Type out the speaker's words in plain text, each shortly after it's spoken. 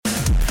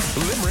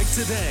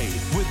Today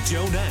with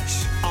Joe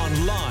Nash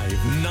on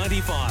Live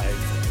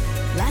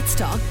 95. Let's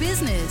talk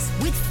business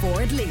with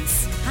Ford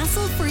Lease.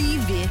 Hassle-free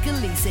vehicle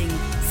leasing.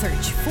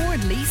 Search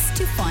Ford Lease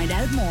to find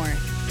out more.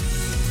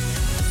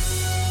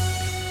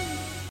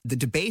 The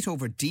debate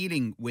over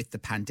dealing with the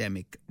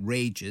pandemic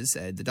rages.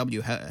 The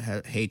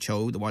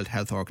WHO, the World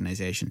Health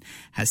Organization,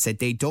 has said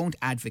they don't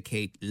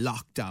advocate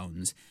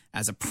lockdowns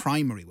as a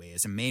primary way,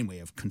 as a main way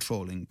of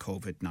controlling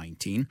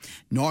COVID-19.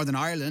 Northern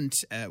Ireland,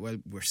 well,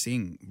 we're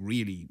seeing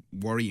really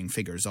worrying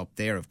figures up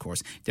there, of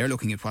course. They're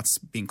looking at what's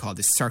being called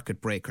the circuit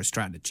breaker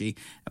strategy.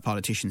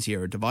 Politicians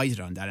here are divided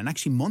on that. And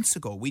actually, months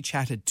ago, we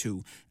chatted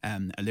to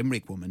a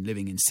Limerick woman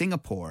living in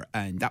Singapore,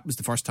 and that was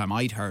the first time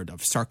I'd heard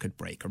of circuit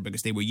breaker,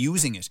 because they were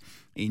using it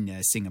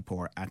in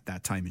Singapore at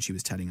that time, and she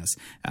was telling us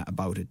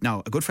about it.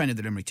 Now, a good friend of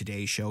the Limerick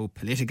Today show,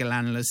 political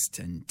analyst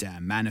and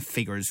man of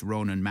figures,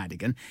 Ronan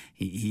Madigan,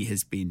 he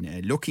has been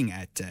looking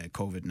at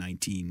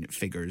COVID-19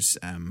 figures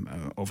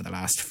over the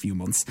last few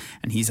months,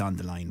 and he's on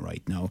the line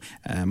right now.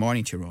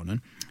 Morning to you,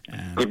 Ronan.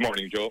 Good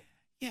morning, Joe.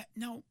 Yeah,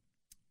 no,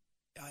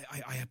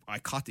 I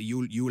caught that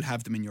you'll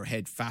have them in your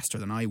head faster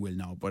than I will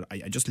now, but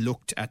I just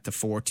looked at the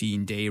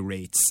 14-day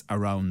rates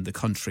around the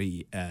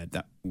country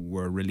that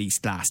were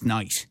released last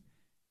night.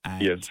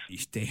 And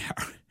yes,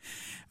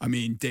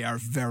 they are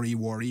very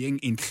worrying,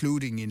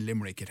 including in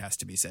Limerick, it has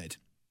to be said.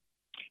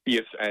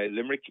 Yes,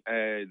 Limerick,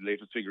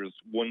 latest figure is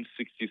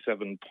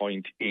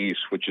 167.8,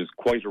 which is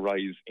quite a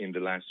rise in the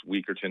last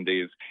week or 10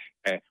 days,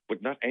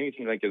 but not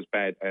anything like as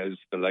bad as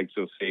the likes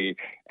of, say,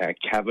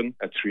 Cavan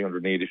at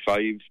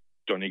 385,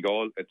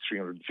 Donegal at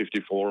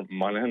 354,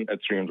 Monaghan at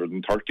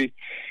 330.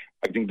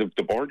 I think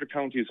the border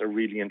counties are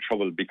really in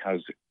trouble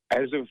because,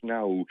 as of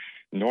now,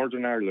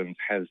 Northern Ireland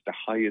has the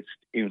highest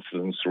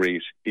incidence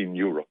rate in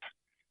Europe.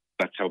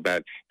 That's how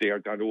bad. They are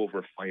gone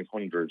over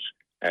 500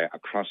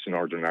 across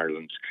Northern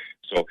Ireland.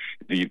 So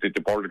the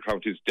border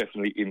counties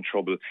definitely in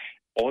trouble.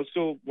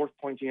 Also worth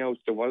pointing out,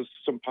 there was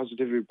some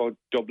positivity about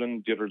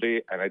Dublin the other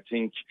day, and I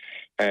think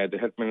the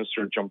health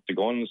minister jumped the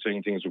gun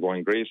saying things were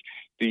going great.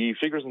 The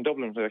figures in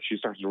Dublin have actually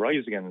started to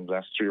rise again in the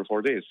last 3 or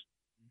 4 days,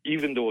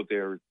 even though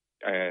they're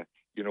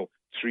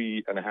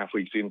 3.5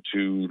 weeks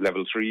into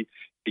level 3.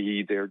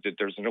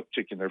 There's an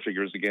uptick in their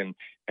figures again.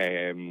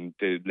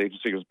 The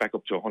latest figures back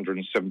up to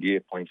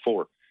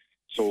 178.4.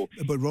 So,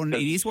 but Ronan,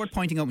 it is worth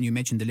pointing out when you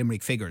mentioned the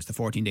Limerick figures, the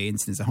 14-day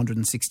incidence,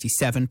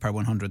 167 per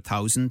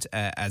 100,000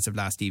 as of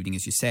last evening,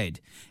 as you said.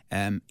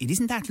 It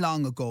isn't that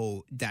long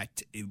ago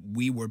that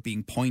we were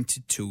being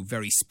pointed to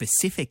very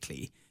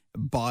specifically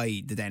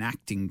by the then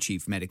acting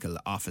chief medical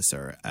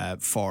officer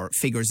for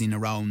figures in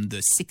around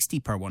the 60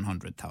 per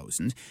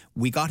 100,000.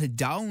 We got it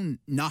down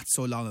not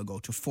so long ago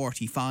to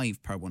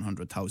 45 per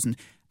 100,000,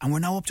 and we're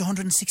now up to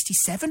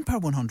 167 per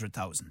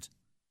 100,000.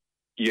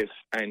 Yes,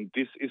 and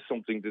this is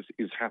something that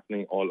is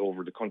happening all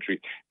over the country.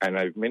 And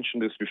I've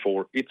mentioned this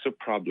before. It's a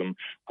problem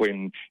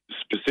when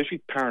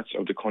specific parts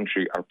of the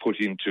country are put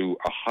into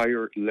a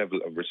higher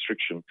level of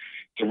restriction.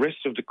 The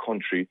rest of the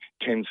country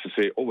tends to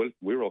say, oh, well,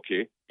 we're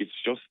okay. It's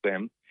just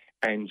them.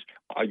 And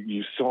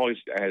you saw it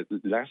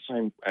last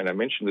time, and I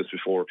mentioned this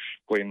before,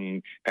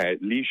 when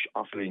Laois,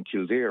 Offaly and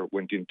Kildare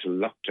went into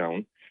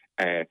lockdown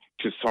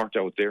to sort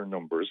out their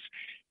numbers.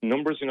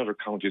 Numbers in other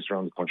counties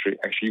around the country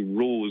actually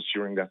rose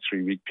during that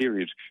 3-week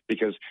period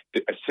because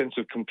a sense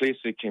of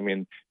complacency came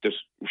in that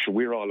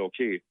we're all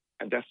okay.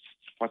 And that's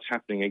what's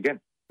happening again.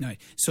 Right.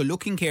 So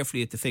looking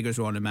carefully at the figures,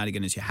 Ronan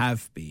Madigan, as you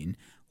have been,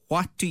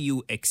 what do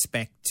you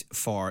expect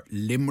for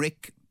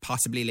Limerick,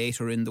 possibly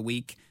later in the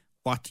week?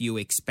 What do you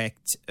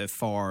expect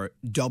for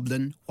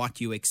Dublin? What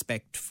do you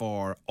expect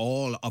for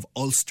all of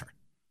Ulster?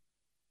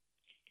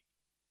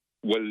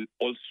 Well,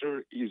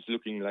 Ulster is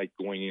looking like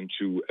going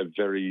into a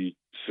very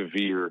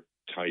severe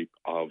type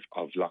of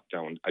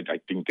lockdown. I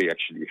think they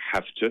actually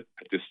have to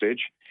at this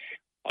stage.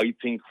 I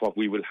think what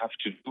we will have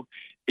to do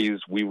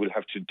is we will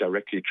have to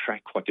directly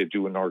track what they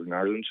do in Northern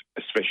Ireland,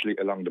 especially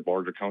along the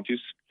border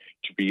counties,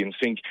 to be in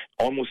sync,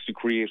 almost to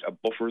create a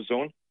buffer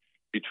zone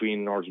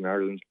between Northern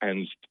Ireland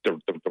and the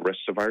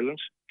rest of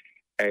Ireland.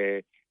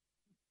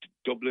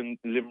 Dublin,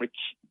 Limerick,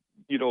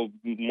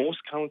 most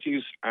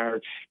counties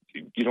are,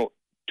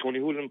 Tony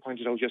Hoolan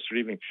pointed out yesterday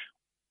evening,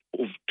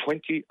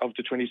 20 of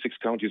the 26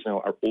 counties now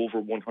are over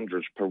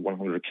 100 per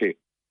 100k.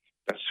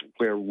 That's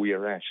where we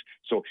are at.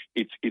 So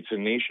it's a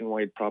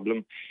nationwide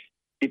problem.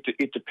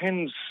 It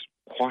depends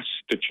what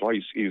the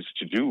choice is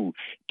to do.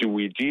 Do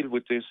we deal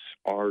with this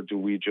or do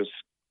we just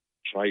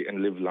try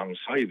and live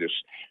alongside it?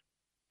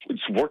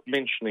 It's worth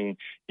mentioning,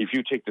 if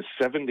you take the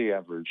 7-day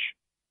average,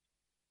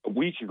 a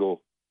week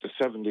ago, the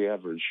 7-day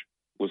average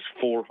was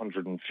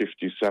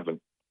 457.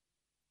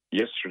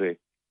 Yesterday,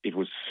 it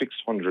was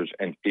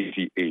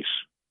 688.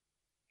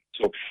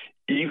 So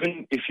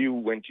even if you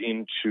went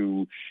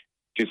into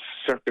this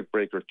circuit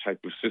breaker type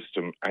of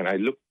system, and I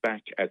look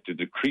back at the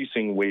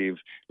decreasing wave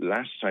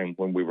last time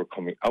when we were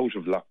coming out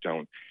of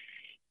lockdown,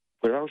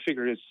 where our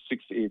figure is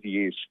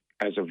 688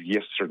 as of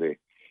yesterday,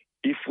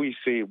 if we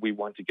say we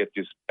want to get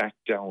this back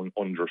down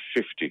under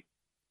 50,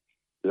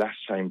 last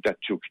time that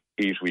took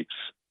 8 weeks.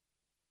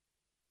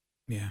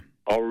 Yeah.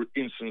 Our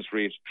incidence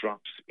rate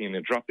drops in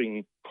a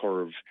dropping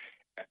curve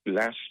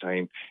last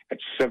time at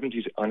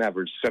 70, on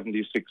average,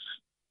 76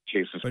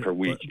 cases per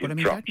week. But I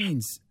mean, that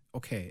means,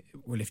 okay,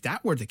 well, if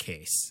that were the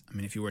case, I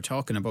mean, if you were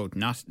talking about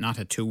not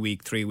a 2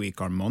 week, 3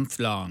 week or month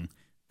long,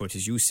 but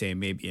as you say,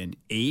 maybe an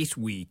 8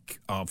 week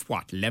of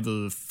what,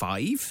 level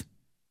 5?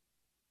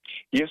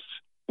 Yes.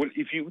 Well,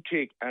 if you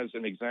take as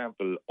an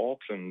example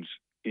Auckland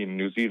in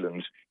New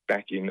Zealand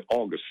back in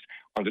August,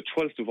 on the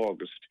 12th of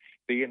August,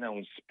 they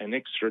announced an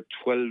extra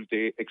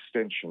 12-day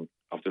extension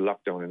of the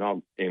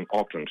lockdown in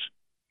Auckland.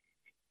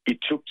 It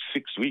took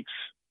 6 weeks.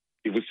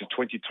 It was the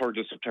 23rd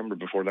of September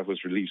before that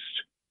was released.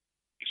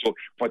 So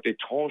what they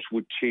thought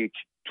would take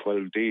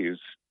 12 days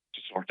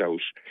to sort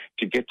out,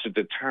 to get to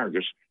the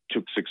target,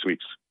 took 6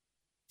 weeks.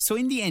 So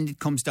in the end, it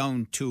comes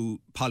down to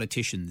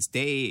politicians.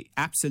 They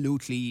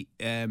absolutely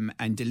and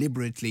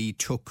deliberately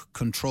took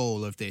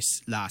control of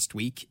this last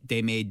week.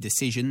 They made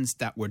decisions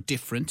that were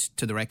different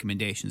to the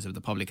recommendations of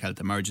the Public Health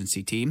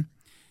Emergency Team.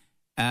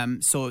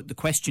 So the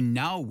question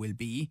now will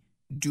be,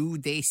 do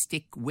they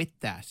stick with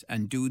that?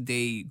 And do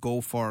they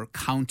go for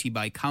county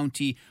by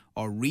county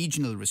or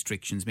regional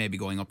restrictions, maybe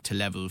going up to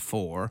level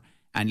 4,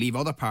 and leave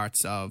other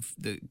parts of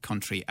the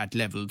country at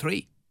level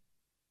 3?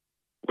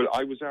 Well,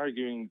 I was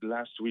arguing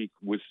last week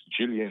with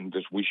Gillian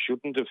that we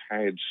shouldn't have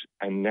had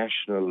a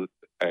national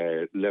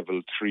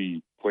level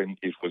 3 when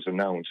it was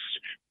announced.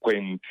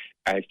 When,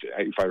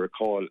 if I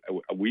recall,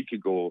 a week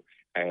ago,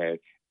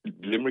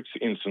 Limerick's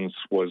incidence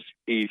was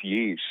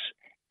 88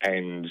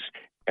 and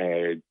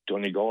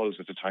Donegal's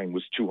at the time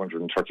was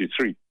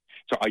 233.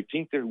 So I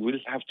think there will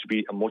have to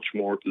be a much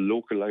more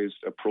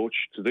localised approach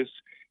to this.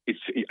 It's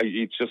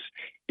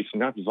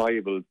not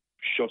viable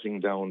shutting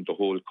down the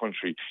whole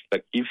country.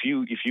 Like if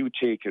you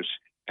take it,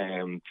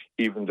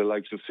 even the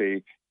likes of,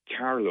 say,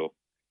 Carlow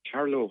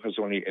has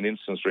only an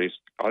incidence rate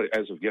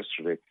as of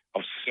yesterday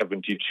of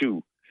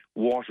 72.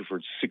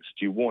 Waterford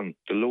 61,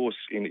 the lowest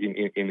in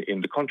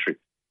the country.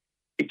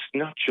 It's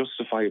not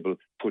justifiable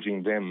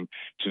putting them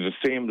to the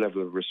same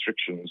level of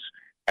restrictions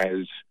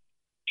as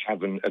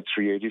Cavan at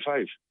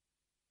 385.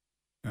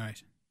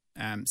 Right.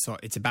 So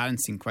it's a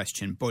balancing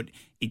question, but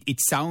it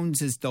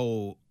sounds as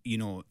though, you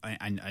know,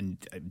 and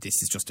this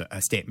is just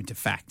a statement of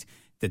fact,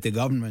 that the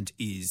government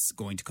is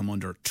going to come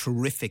under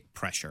terrific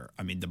pressure.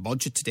 I mean, the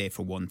budget today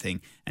for one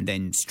thing, and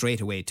then straight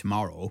away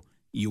tomorrow,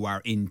 you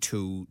are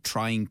into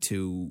trying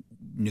to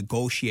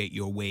negotiate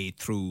your way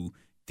through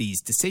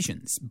these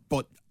decisions.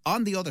 But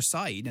on the other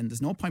side, and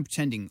there's no point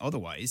pretending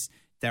otherwise,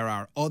 there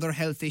are other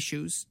health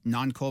issues,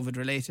 non-COVID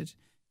related.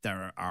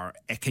 There are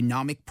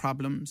economic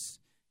problems,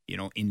 you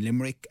know, in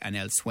Limerick and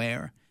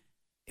elsewhere.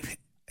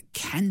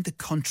 Can the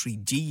country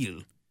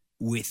deal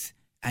with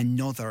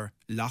another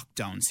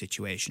lockdown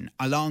situation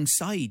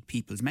alongside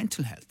people's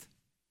mental health?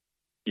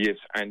 Yes,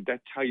 and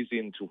that ties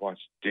into what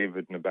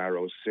David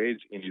Nabarro said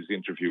in his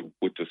interview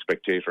with The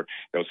Spectator.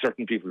 Now,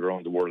 certain people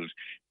around the world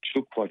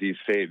took what he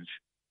said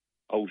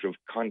out of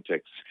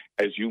context.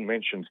 As you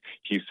mentioned,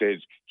 he said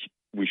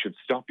we should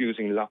stop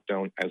using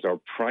lockdown as our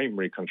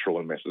primary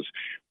control method.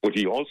 But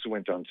he also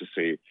went on to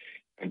say,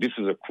 and this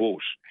is a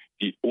quote,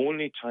 the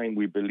only time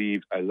we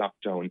believe a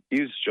lockdown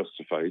is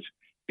justified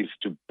is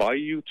to buy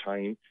you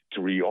time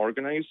to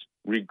reorganise,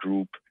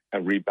 regroup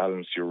and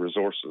rebalance your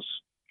resources.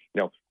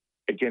 Now,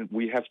 again,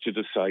 we have to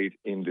decide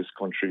in this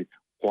country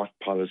what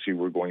policy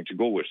we're going to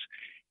go with.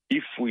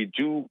 If we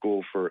do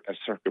go for a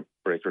circuit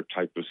breaker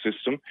type of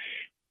system,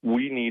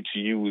 we need to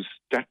use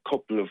that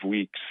couple of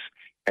weeks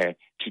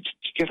to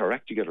get our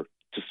act together,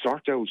 to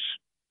sort out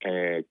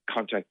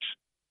contact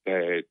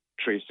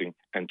tracing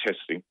and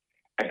testing,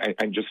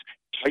 and just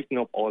tighten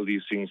up all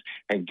these things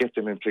and get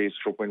them in place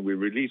for when we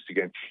release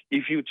again.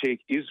 If you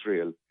take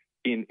Israel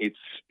in its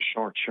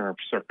short, sharp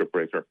circuit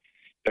breaker,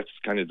 that's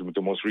kind of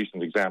the most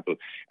recent example,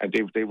 and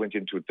they went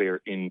into it there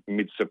in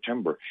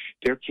mid-September.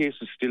 Their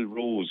cases still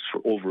rose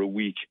for over a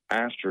week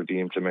after they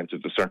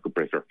implemented the circuit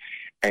breaker,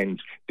 and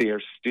they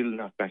are still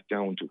not back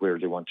down to where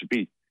they want to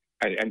be.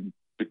 And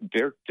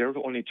their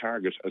only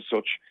target as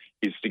such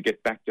is to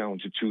get back down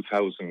to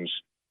 2,000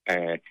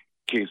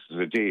 cases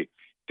a day.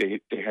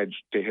 They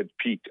had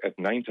peaked at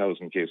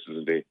 9,000 cases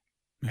a day.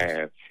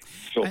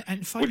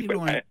 And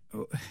finally,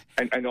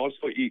 and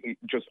also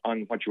just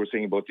on what you were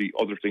saying about the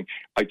other thing,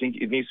 I think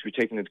it needs to be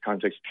taken into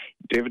context.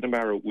 David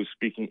Nabarro was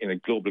speaking in a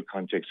global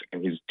context,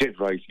 and he's dead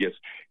right. Yes,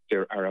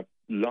 there are a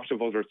lot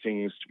of other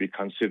things to be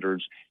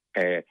considered,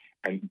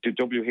 and the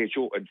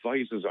WHO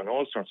advises on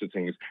all sorts of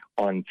things,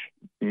 on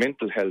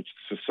mental health,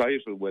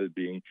 societal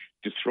well-being,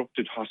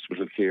 disrupted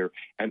hospital care,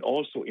 and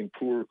also in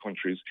poorer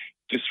countries,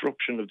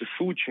 disruption of the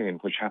food chain,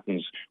 which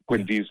happens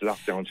when these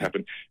lockdowns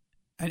happen.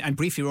 And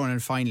briefly, Ronan,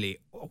 finally,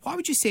 what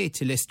would you say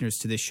to listeners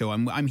to this show?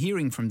 I'm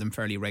hearing from them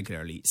fairly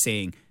regularly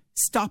saying,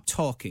 stop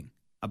talking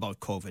about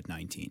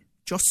COVID-19.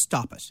 Just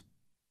stop it.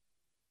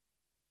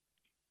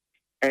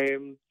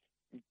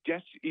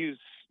 That is,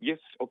 yes,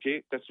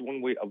 okay, that's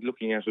one way of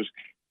looking at it.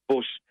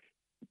 But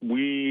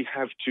we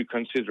have to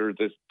consider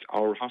that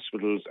our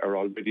hospitals are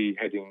already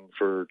heading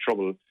for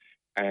trouble.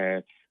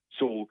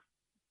 So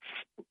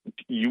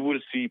you will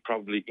see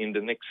probably in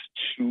the next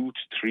 2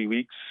 to 3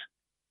 weeks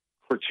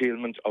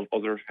curtailment of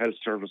other health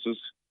services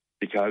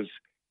because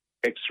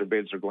extra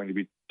beds are going to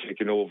be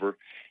taken over.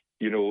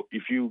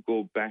 If you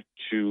go back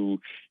to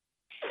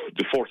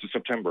the 4th of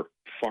September,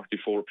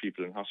 44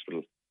 people in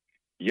hospital.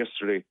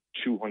 Yesterday,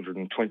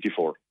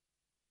 224.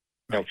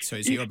 Right. So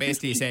you're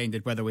basically saying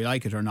that whether we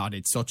like it or not,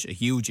 it's such a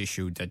huge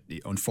issue that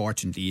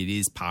unfortunately it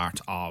is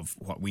part of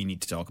what we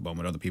need to talk about and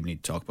what other people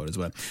need to talk about as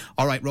well.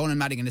 All right, Ronan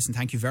Madigan, listen,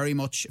 thank you very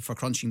much for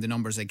crunching the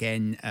numbers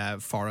again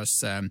for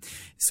us.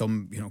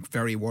 Some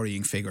very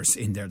worrying figures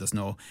in there, there's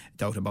no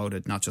doubt about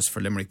it, not just for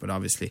Limerick but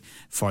obviously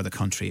for the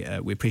country.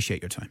 We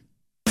appreciate your time.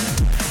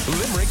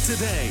 Limerick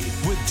Today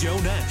with Joe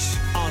Nash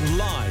on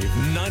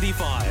Live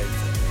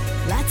 95.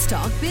 Let's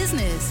talk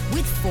business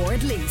with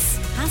Ford Lease.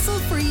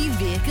 Hassle-free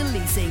vehicle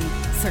leasing.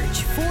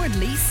 Search Ford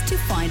Lease to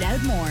find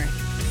out more.